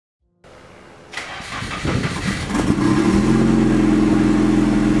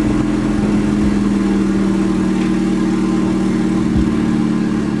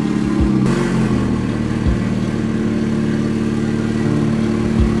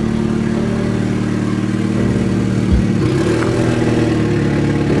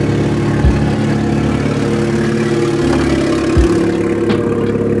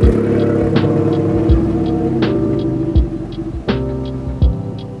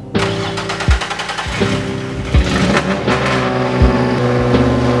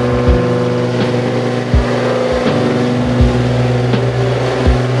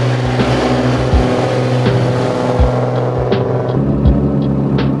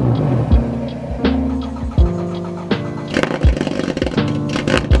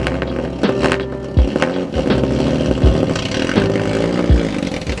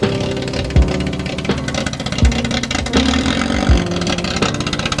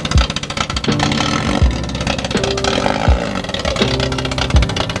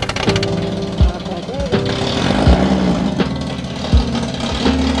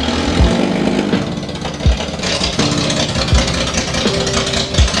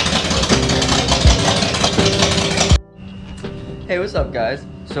what's up guys?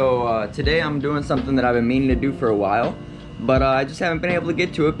 So today I'm doing something that I've been meaning to do for a while, but I just haven't been able to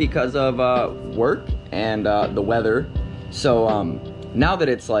get to it because of work and the weather. So now that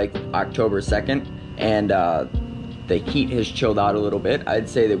it's like October 2nd and the heat has chilled out a little bit, I'd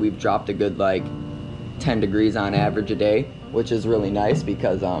say that we've dropped a good like 10 degrees on average a day, which is really nice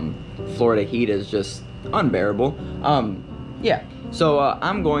because Florida heat is just unbearable. Yeah. So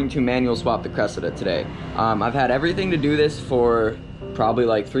I'm going to manual swap the Cressida today. I've had everything to do this for probably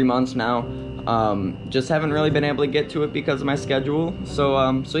like 3 months now. Just haven't really been able to get to it because of my schedule.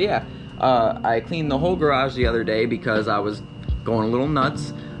 So yeah, I cleaned the whole garage the other day because I was going a little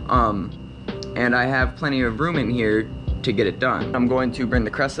nuts. And I have plenty of room in here to get it done. I'm going to bring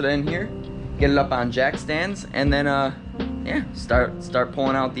the Cressida in here, get it up on jack stands, and then yeah, start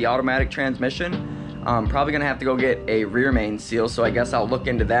pulling out the automatic transmission. Probably gonna have to go get a rear main seal, so I guess I'll look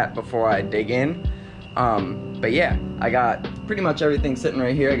into that before I dig in. But yeah, I got pretty much everything sitting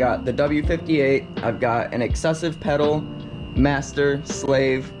right here. I got the W58, I've got an Xcessive pedal, master,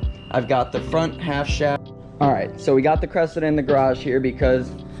 slave, I've got the front half shaft. Alright, so we got the Cressida in the garage here because,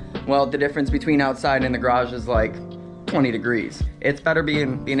 well, the difference between outside and the garage is like 20 degrees. It's better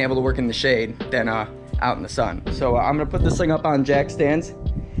being able to work in the shade than out in the sun. So I'm gonna put this thing up on jack stands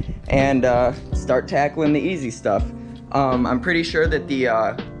and start tackling the easy stuff. I'm pretty sure that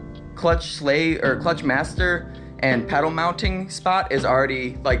the clutch master and pedal mounting spot is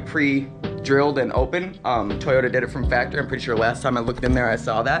already like pre-drilled and open. Toyota did it from factory. I'm pretty sure last time I looked in there I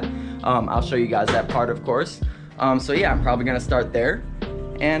saw that. I'll show you guys that part, of course. So yeah, I'm probably gonna start there,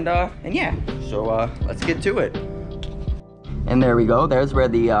 and yeah, so let's get to it. And there we go. There's where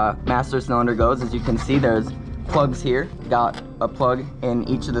the master cylinder goes. As you can see, there's plugs here. Got a plug in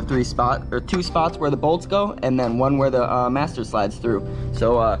each of the 2 spots where the bolts go, and then one where the master slides through.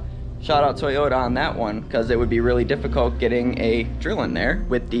 So shout out Toyota on that one, because it would be really difficult getting a drill in there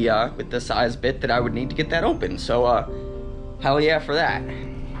with the size bit that I would need to get that open. So hell yeah for that.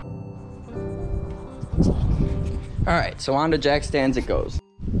 All right, so on to jack stands it goes.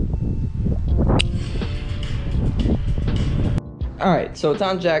 All right, so it's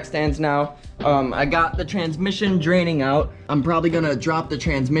on jack stands now. I got the transmission draining out. I'm probably gonna drop the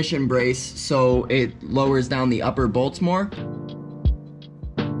transmission brace so it lowers down the upper bolts more.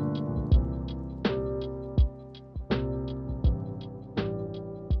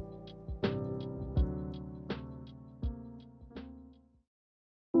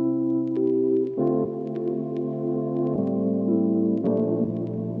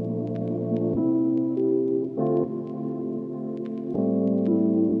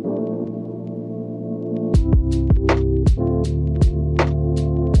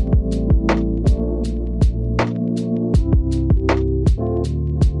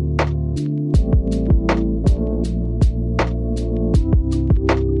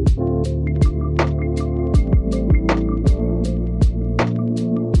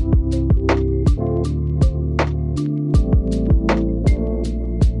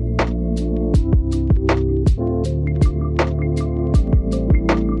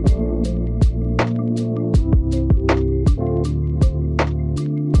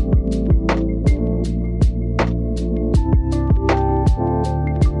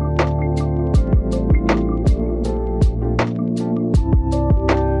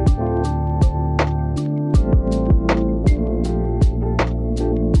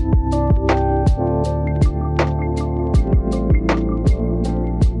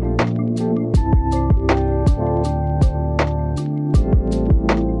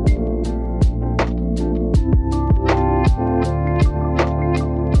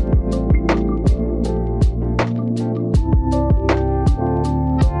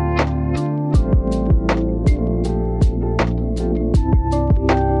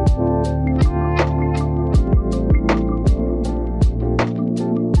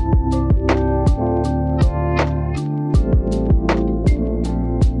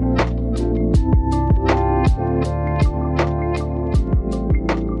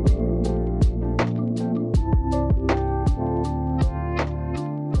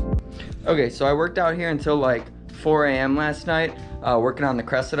 Okay, so I worked out here until like 4 a.m. last night, working on the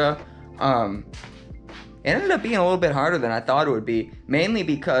Cressida. It ended up being a little bit harder than I thought it would be, mainly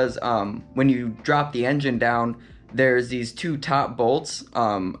because when you drop the engine down, there's these 2 top bolts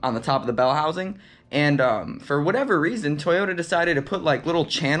on the top of the bell housing, and for whatever reason, Toyota decided to put like little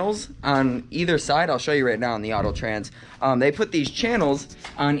channels on either side. I'll show you right now on the Auto Trans. They put these channels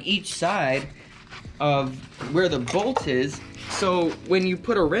on each side of where the bolt is, so when you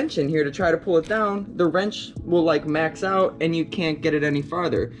put a wrench in here to try to pull it down, the wrench will like max out and you can't get it any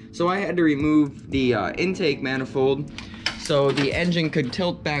farther. So I had to remove the intake manifold, so the engine could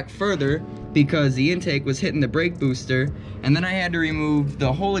tilt back further because the intake was hitting the brake booster. And then I had to remove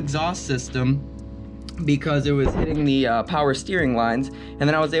the whole exhaust system because it was hitting the power steering lines. And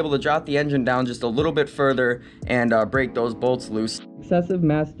then I was able to drop the engine down just a little bit further and break those bolts loose. Xcessive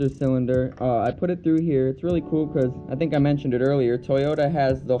master cylinder, I put it through here. It's really cool because I think I mentioned it earlier, Toyota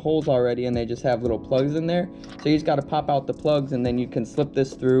has the holes already and they just have little plugs in there. So you just got to pop out the plugs and then you can slip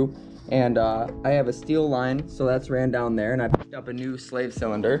this through. And I have a steel line, so that's ran down there, and I picked up a new slave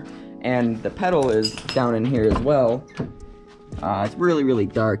cylinder, and the pedal is down in here as well. It's really, really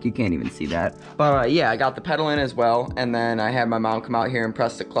dark, you can't even see that. But yeah, I got the pedal in as well, and then I had my mom come out here and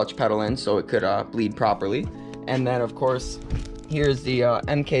press the clutch pedal in so it could bleed properly. And then of course, here's the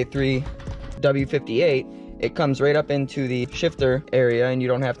Mk83 W58. It comes right up into the shifter area and you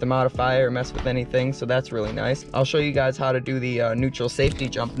don't have to modify or mess with anything, so that's really nice. I'll show you guys how to do the neutral safety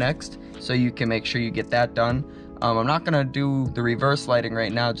jump next, so you can make sure you get that done. I'm not gonna do the reverse lighting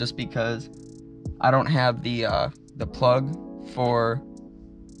right now just because I don't have the plug for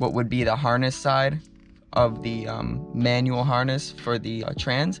what would be the harness side of the manual harness for the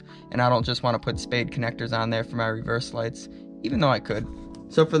trans, and I don't just want to put spade connectors on there for my reverse lights, even though I could.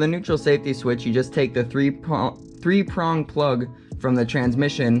 So for the neutral safety switch, you just take the three-prong plug from the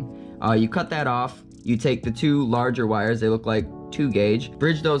transmission, you cut that off, you take the two larger wires, they look like 2-gauge,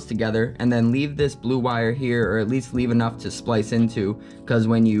 bridge those together, and then leave this blue wire here, or at least leave enough to splice into, because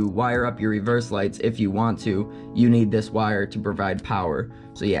when you wire up your reverse lights, if you want to, you need this wire to provide power.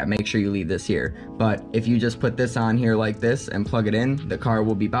 So yeah, make sure you leave this here. But if you just put this on here like this and plug it in, the car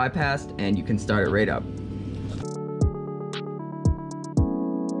will be bypassed and you can start it right up.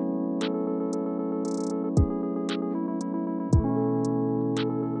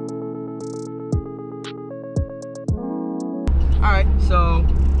 Alright, so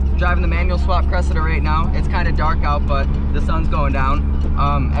driving the manual swap Cressida right now. It's kind of dark out, but the sun's going down.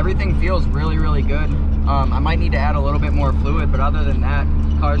 Everything feels really, really good. I might need to add a little bit more fluid, but other than that,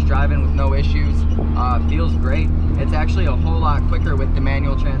 car's driving with no issues. Feels great. It's actually a whole lot quicker with the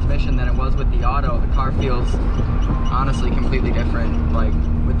manual transmission than it was with the auto. The car feels honestly completely different. Like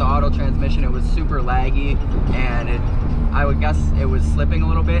with the auto transmission, it was super laggy, and I would guess it was slipping a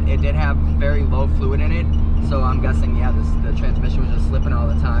little bit. It did have very low fluid in it, so I'm guessing, yeah, the transmission was just slipping all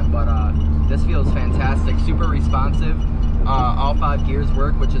the time. But this feels fantastic, super responsive. All 5 gears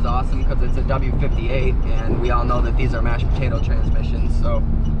work, which is awesome because it's a W58, and we all know that these are mashed potato transmissions. So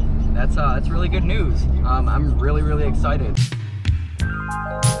that's really good news. I'm really, really excited.